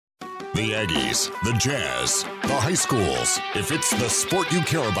The Aggies, the Jazz, the high schools. If it's the sport you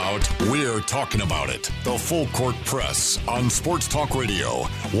care about, we're talking about it. The Full Court Press on Sports Talk Radio,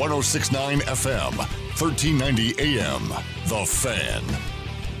 106.9 FM, 1390 AM. The Fan.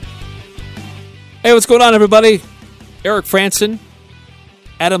 Hey, what's going on, everybody? Eric Frandsen,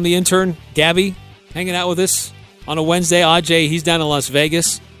 Adam the intern, Gabby, hanging out with us on a Wednesday. Ajay, he's down in Las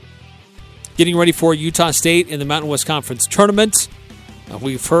Vegas, getting ready for Utah State in the Mountain West Conference Tournament.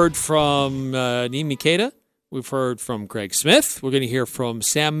 We've heard from Neem Ikeda. We've heard from Greg Smith. We're going to hear from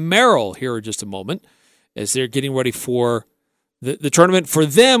Sam Merrill here in just a moment as they're getting ready for the tournament. For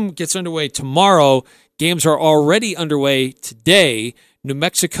them, gets underway tomorrow. Games are already underway today. New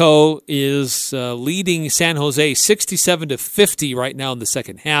Mexico is leading San Jose 67-50 right now in the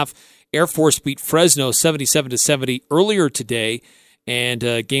second half. Air Force beat Fresno 77-70 earlier today. And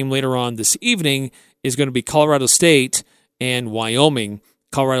a game later on this evening is going to be Colorado State and Wyoming.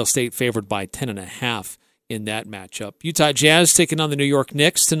 Colorado State favored by 10.5 in that matchup. Utah Jazz taking on the New York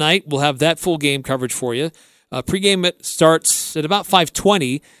Knicks tonight. We'll have that full game coverage for you. Pregame starts at about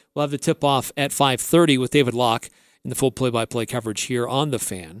 5:20. We'll have the tip-off at 5:30 with David Locke in the full play-by-play coverage here on The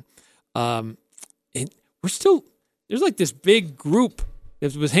Fan. And there's like this big group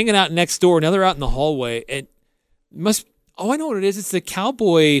that was hanging out next door. Now they're out in the hallway. And I know what it is. It's the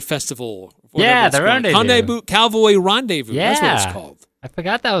Cowboy Festival. Yeah, the rendezvous. Cowboy Rendezvous. Yeah. That's what it's called. I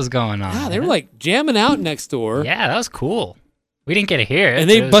forgot that was going on. Yeah, they were like jamming out next door. Yeah, that was cool. We didn't get to hear it. And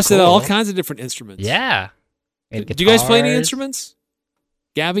they busted out cool. all kinds of different instruments. Yeah. Did you guys play any instruments?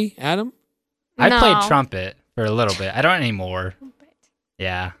 Gabby? Adam? I played trumpet for a little bit. I don't anymore.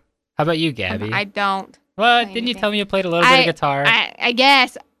 Yeah. How about you, Gabby? I don't. What? Didn't you tell me you played a little bit of guitar? I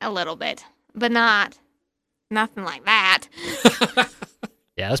guess a little bit, but nothing like that.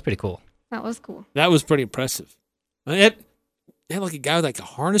 Yeah, that was pretty cool. That was cool. That was pretty impressive. They had like a guy with like a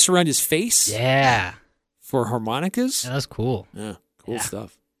harness around his face. Yeah. For harmonicas. Yeah, that was cool. Yeah, cool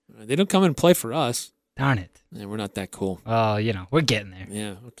stuff. They don't come and play for us. Darn it. Yeah, we're not that cool. Oh, we're getting there.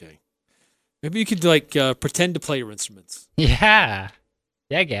 Yeah, okay. Maybe you could like pretend to play your instruments. Yeah.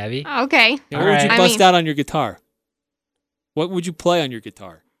 Yeah, Gabby. Okay. Yeah, what would you bust out on your guitar? What would you play on your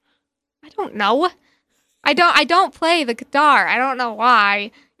guitar? I don't know. I don't play the guitar. I don't know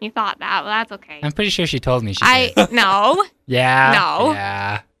why you thought that, but that's okay. I'm pretty sure she told me she did. No. Yeah. No.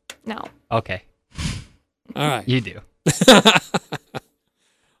 Yeah. No. Okay. All right. You do.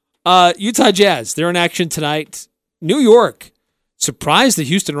 Utah Jazz, they're in action tonight. New York surprised the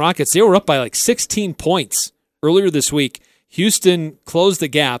Houston Rockets. They were up by like 16 points earlier this week. Houston closed the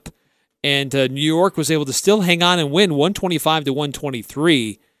gap, and New York was able to still hang on and win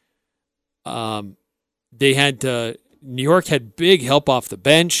 125-123. They had New York had big help off the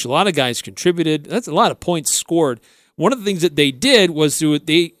bench. A lot of guys contributed. That's a lot of points scored. One of the things that they did was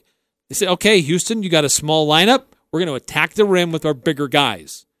they said, okay, Houston, you got a small lineup. We're going to attack the rim with our bigger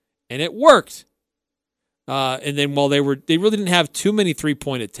guys. And it worked. And then while they really didn't have too many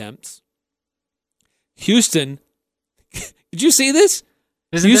three-point attempts, Houston, did you see this?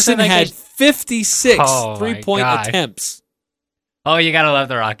 Houston had 56 three-point attempts. Oh, you got to love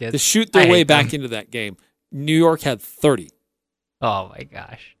the Rockets. To shoot their way back into that game. New York had 30. Oh, my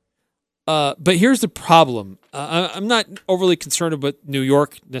gosh. But here's the problem. I'm not overly concerned about New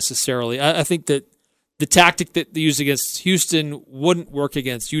York necessarily. I think that the tactic that they used against Houston wouldn't work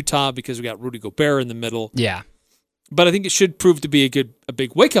against Utah because we got Rudy Gobert in the middle. Yeah. But I think it should prove to be a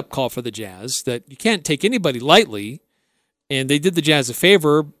big wake-up call for the Jazz that you can't take anybody lightly. And they did the Jazz a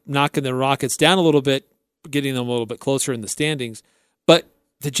favor, knocking the Rockets down a little bit, getting them a little bit closer in the standings. But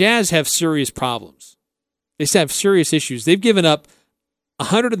the Jazz have serious problems. They have serious issues. They've given up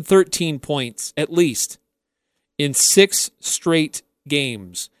 113 points, at least, in 6 straight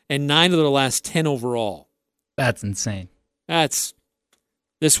games, and 9 of their last 10 overall. That's insane. This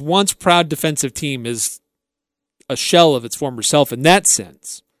once proud defensive team is a shell of its former self in that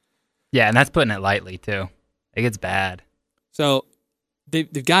sense. Yeah, and that's putting it lightly, too. It gets bad. So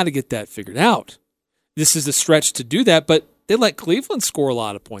they've got to get that figured out. This is a stretch to do that, but they let Cleveland score a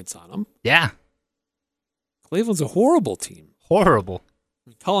lot of points on them. Yeah. Cleveland's a horrible team. Horrible.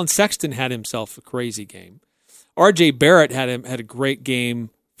 Colin Sexton had himself a crazy game. RJ Barrett had a great game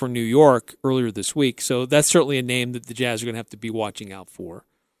for New York earlier this week, so that's certainly a name that the Jazz are going to have to be watching out for.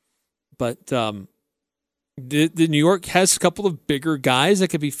 But the New York has a couple of bigger guys that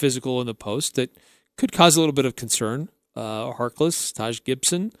could be physical in the post that could cause a little bit of concern. Harkless, Taj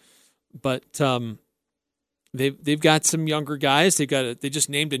Gibson, but they've got some younger guys. They just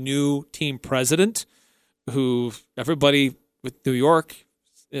named a new team president, who everybody with New York,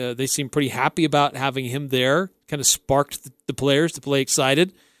 they seem pretty happy about having him there. Kind of sparked the players to play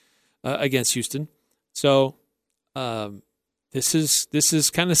excited. against Houston. So this is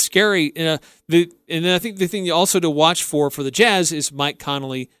kind of scary. And I think the thing also to watch for the Jazz is Mike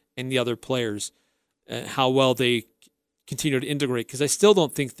Conley and the other players, how well they continue to integrate, because I still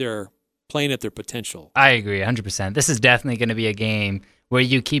don't think they're playing at their potential. I agree 100%. This is definitely going to be a game where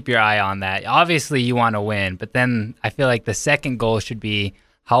you keep your eye on that. Obviously, you want to win, but then I feel like the second goal should be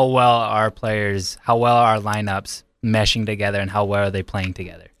how well are our lineups meshing together, and how well are they playing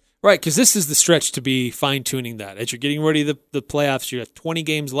together. Right, because this is the stretch to be fine-tuning that. As you're getting ready to the playoffs, you have 20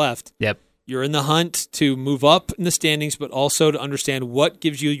 games left. Yep. You're in the hunt to move up in the standings, but also to understand what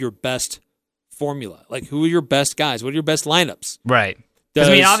gives you your best formula. Like, who are your best guys? What are your best lineups? Right. Because,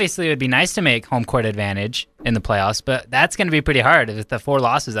 I mean, obviously it would be nice to make home court advantage in the playoffs, but that's going to be pretty hard with the 4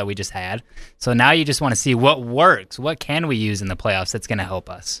 losses that we just had. So now you just want to see what works. What can we use in the playoffs that's going to help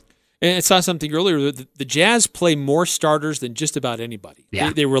us? And I saw something earlier. The Jazz play more starters than just about anybody.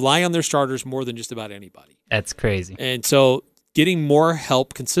 Yeah. They rely on their starters more than just about anybody. That's crazy. And so getting more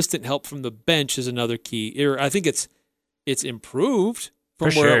help, consistent help from the bench is another key. I think it's improved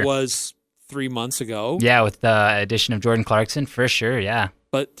from where it was 3 months ago. Yeah, with the addition of Jordan Clarkson, for sure, yeah.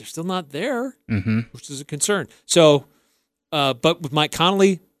 But they're still not there, which is a concern. So, but with Mike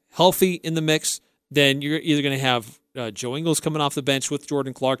Conley healthy in the mix, then you're either going to have Joe Ingles coming off the bench with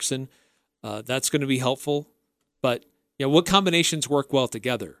Jordan Clarkson. That's going to be helpful. But what combinations work well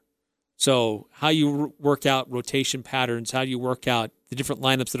together? So how you work out rotation patterns, how do you work out the different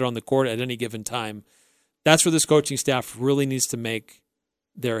lineups that are on the court at any given time, that's where this coaching staff really needs to make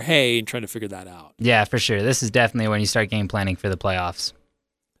their hay and trying to figure that out. Yeah, for sure. This is definitely when you start game planning for the playoffs.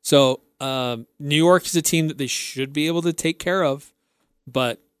 So New York is a team that they should be able to take care of,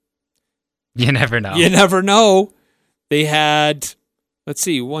 but you never know. You never know. They had,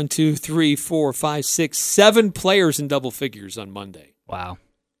 1, 2, 3, 4, 5, 6, 7 players in double figures on Monday. Wow.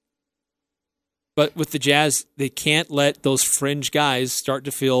 But with the Jazz, they can't let those fringe guys start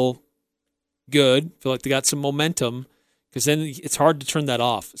to feel good, feel like they got some momentum, because then it's hard to turn that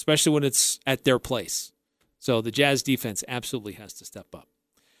off, especially when it's at their place. So the Jazz defense absolutely has to step up.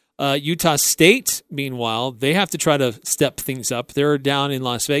 Utah State, meanwhile, they have to try to step things up. They're down in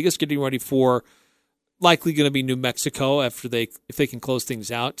Las Vegas getting ready for likely going to be New Mexico if they can close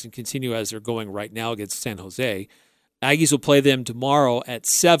things out and continue as they're going right now against San Jose. Aggies will play them tomorrow at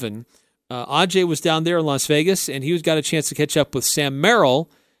 7. Ajay was down there in Las Vegas, and he got a chance to catch up with Sam Merrill,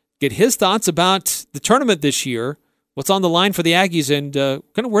 get his thoughts about the tournament this year, what's on the line for the Aggies, and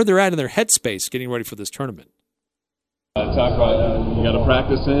kind of where they're at in their headspace getting ready for this tournament. Talk about you got to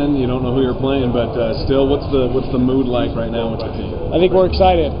practice in. You don't know who you're playing, but still, what's the mood like right now with your team? I think we're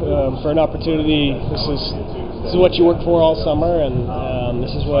excited for an opportunity. This is what you work for all summer, and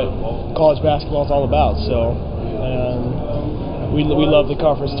this is what college basketball is all about. So we love the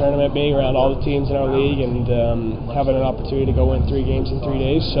conference tournament, being around all the teams in our league, and having an opportunity to go win 3 games in 3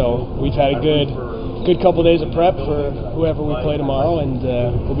 days. So we've had a good couple days of prep for whoever we play tomorrow, and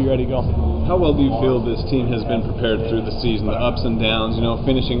we'll be ready to go. How well do you feel this team has been prepared through the season, the ups and downs,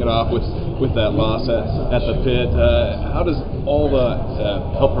 finishing it off with that loss at the pit? How does all the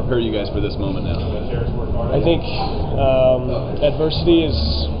help prepare you guys for this moment now? I think adversity is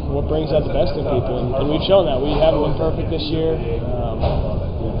what brings out the best in people, and we've shown that. We haven't been perfect this year.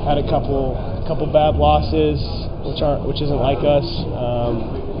 Had a couple bad losses, which isn't like us,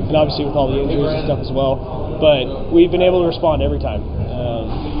 and obviously with all the injuries and stuff as well. But we've been able to respond every time.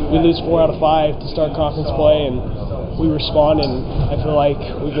 We lose 4 out of 5 to start conference play, and we respond, and I feel like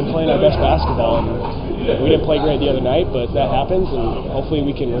we've been playing our best basketball. And we didn't play great the other night, but that happens, and hopefully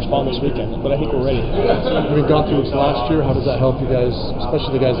we can respond this weekend. But I think we're ready. We've gone through this last year. How does that help you guys,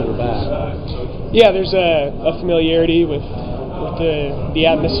 especially the guys that are back? Yeah, there's a familiarity with the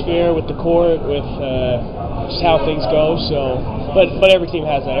atmosphere, with the court, with just how things go. So, but every team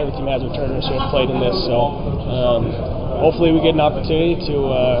has that. Every team has returners who have played in this. So. Hopefully we get an opportunity to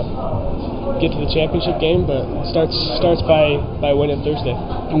get to the championship game, but it starts by winning Thursday.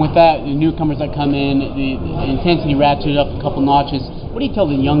 And with that, the newcomers that come in, the intensity ratcheted up a couple notches. What do you tell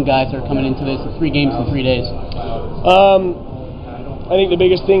the young guys that are coming into this 3 games in 3 days? I think the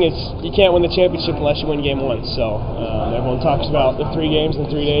biggest thing is you can't win the championship unless you win game 1. So everyone talks about the 3 games in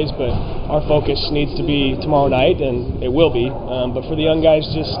 3 days, but our focus needs to be tomorrow night, and it will be. But for the young guys,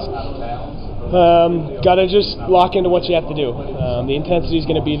 got to just lock into what you have to do. The intensity is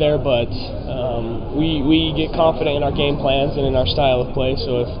going to be there, but we get confident in our game plans and in our style of play.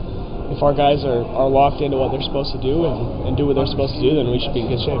 So if if our guys are locked into what they're supposed to do and do what they're supposed to do, then we should be in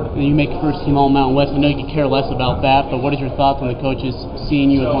good shape. And you make first team All Mountain West. I know you could care less about that, but what is your thoughts on the coaches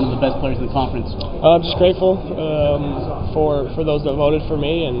seeing you as one of the best players in the conference? I'm just grateful for those that voted for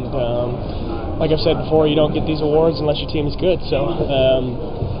me, and like I've said before, you don't get these awards unless your team is good. So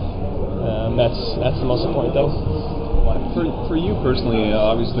that's the most important thing. For you personally,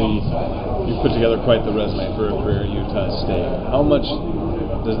 obviously, you've put together quite the resume for a career at Utah State. How much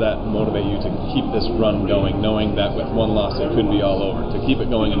does that motivate you to keep this run going, knowing that with one loss it could be all over, to keep it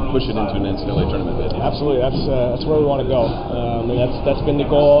going and push it into an NCAA tournament bid? Absolutely, that's where we want to go, and that's been the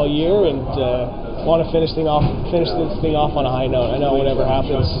goal all year, and want to finish this thing off on a high note. I know whatever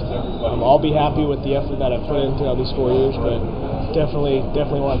happens, I'll be happy with the effort that I've put into these 4 years, but definitely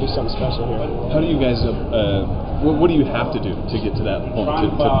want to do something special here. How do you guys? What do you have to do to get to that point,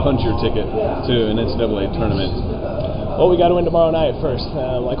 to punch your ticket to an NCAA tournament? Well, we got to win tomorrow night first.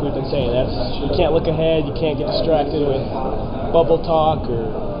 Like we've been saying, you can't look ahead. You can't get distracted with bubble talk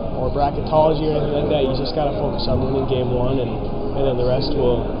or bracketology or anything like that. You just got to focus on winning game one, and then the rest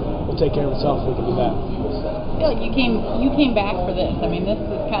will take care of itself. We can do that. I feel like you came back for this. I mean, this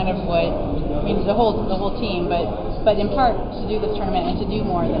is kind of what the whole team, but in part to do this tournament and to do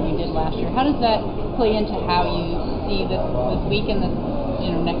more than you did last year. How does that play into how you see this week and this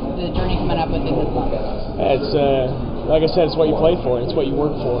the journey coming up within this month? It's like I said, it's what you play for. It's what you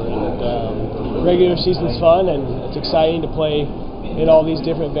work for. And regular season's fun, and it's exciting to play in all these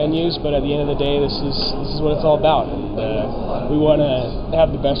different venues. But at the end of the day, this is what it's all about. And, we want to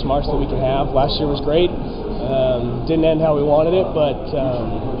have the best March that we can have. Last year was great. Didn't end how we wanted it, but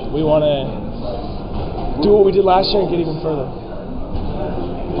we want to do what we did last year and get even further.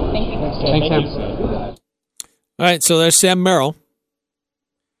 Thank you. Thanks, Sam. All right, so there's Sam Merrill.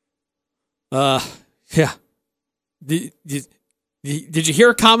 Yeah. Did you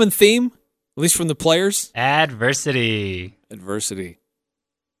hear a common theme, at least from the players? Adversity.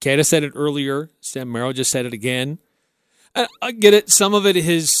 Kata said it earlier. Sam Merrill just said it again. I get it. Some of it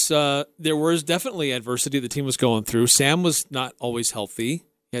is there was definitely adversity the team was going through. Sam was not always healthy.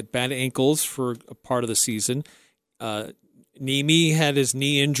 He had bad ankles for a part of the season. Nimi had his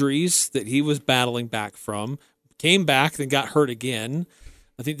knee injuries that he was battling back from. Came back, then got hurt again.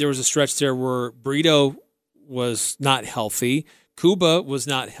 I think there was a stretch there where Brito was not healthy. Kuba was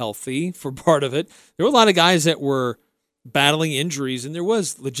not healthy for part of it. There were a lot of guys that were battling injuries, and there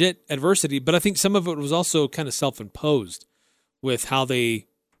was legit adversity, but I think some of it was also kind of self-imposed with how they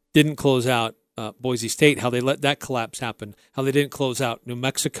didn't close out Boise State, how they let that collapse happen, how they didn't close out New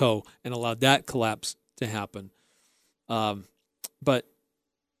Mexico and allowed that collapse to happen. But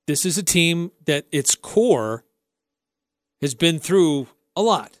this is a team that its core has been through a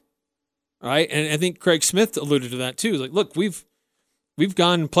lot, right? And I think Craig Smith alluded to that too. Like, look, we've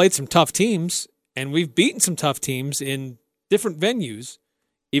gone and played some tough teams, and we've beaten some tough teams in different venues,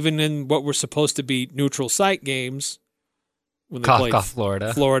 even in what were supposed to be neutral site games when they played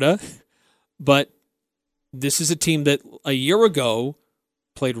Florida. But this is a team that a year ago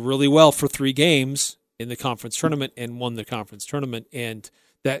played really well for 3 games in the conference tournament and won the conference tournament, and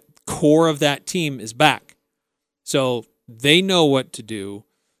that core of that team is back. So they know what to do.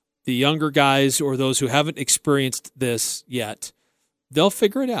 The younger guys or those who haven't experienced this yet, they'll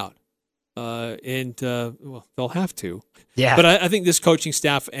figure it out. They'll have to. Yeah. But I think this coaching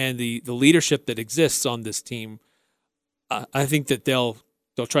staff and the leadership that exists on this team, I think that they'll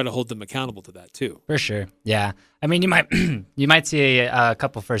try to hold them accountable to that too. For sure. Yeah. I mean, you might see a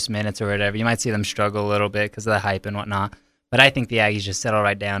couple first minutes or whatever. You might see them struggle a little bit because of the hype and whatnot. But I think the Aggies just settle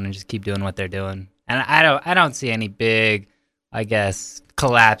right down and just keep doing what they're doing. And I don't see any big, I guess,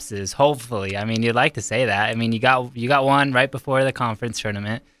 collapses. Hopefully. I mean, you'd like to say that. I mean, you got one right before the conference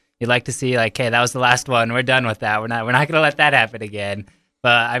tournament. You'd like to see, like, hey, that was the last one. We're done with that. We're not going to let that happen again.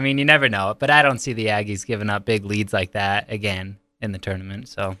 But I mean, you never know. But I don't see the Aggies giving up big leads like that again in the tournament.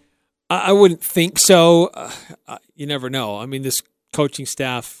 So I wouldn't think so. You never know. I mean, this coaching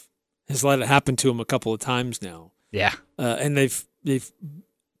staff has let it happen to them a couple of times now. Yeah, and they've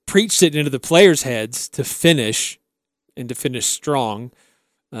preached it into the players' heads to finish and to finish strong.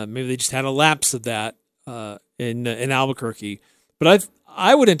 Maybe they just had a lapse of that in Albuquerque. But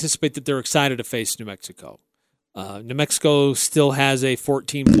I would anticipate that they're excited to face New Mexico. New Mexico still has a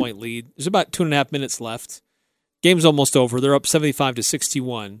 14-point lead. There's about 2.5 minutes left. Game's almost over. They're up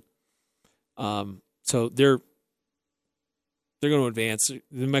 75-61. So they're going to advance.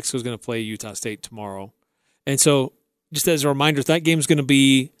 New Mexico's going to play Utah State tomorrow. And so just as a reminder, that game's going to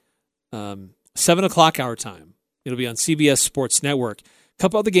be 7 o'clock our time. It'll be on CBS Sports Network. A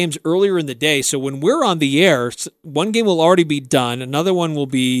couple other games earlier in the day. So when we're on the air, one game will already be done. Another one will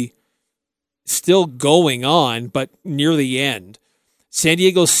be still going on, but near the end. San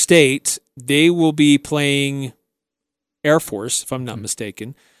Diego State, they will be playing Air Force, if I'm not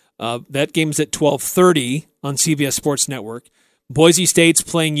mistaken. That game's at 12:30 on CBS Sports Network. Boise State's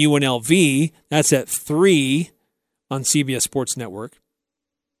playing UNLV. That's at 3 on CBS Sports Network.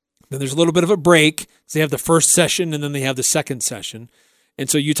 Then there's a little bit of a break. So they have the first session, and then they have the second session. And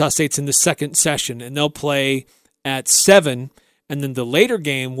so Utah State's in the second session, and they'll play at 7. And then the later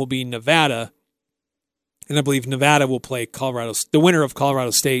game will be Nevada. And I believe Nevada will play the winner of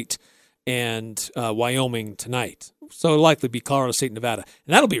Colorado State and Wyoming tonight. So it'll likely be Colorado State and Nevada.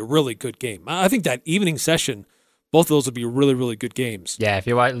 And that'll be a really good game. I think that evening session, both of those would be really, really good games. Yeah, if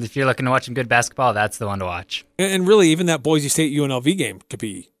you're looking to watch some good basketball, that's the one to watch. And really, even that Boise State UNLV game could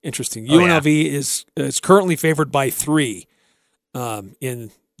be interesting. Oh, UNLV is currently favored by 3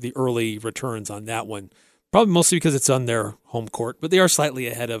 in the early returns on that one. Probably mostly because it's on their home court, but they are slightly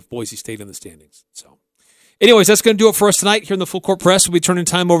ahead of Boise State in the standings. So, anyways, that's going to do it for us tonight here in the Full Court Press. We'll be turning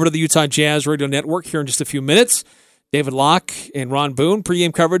time over to the Utah Jazz Radio Network here in just a few minutes. David Locke and Ron Boone,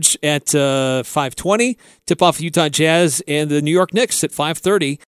 pregame coverage at 5:20. Tip-off Utah Jazz and the New York Knicks at 5:30.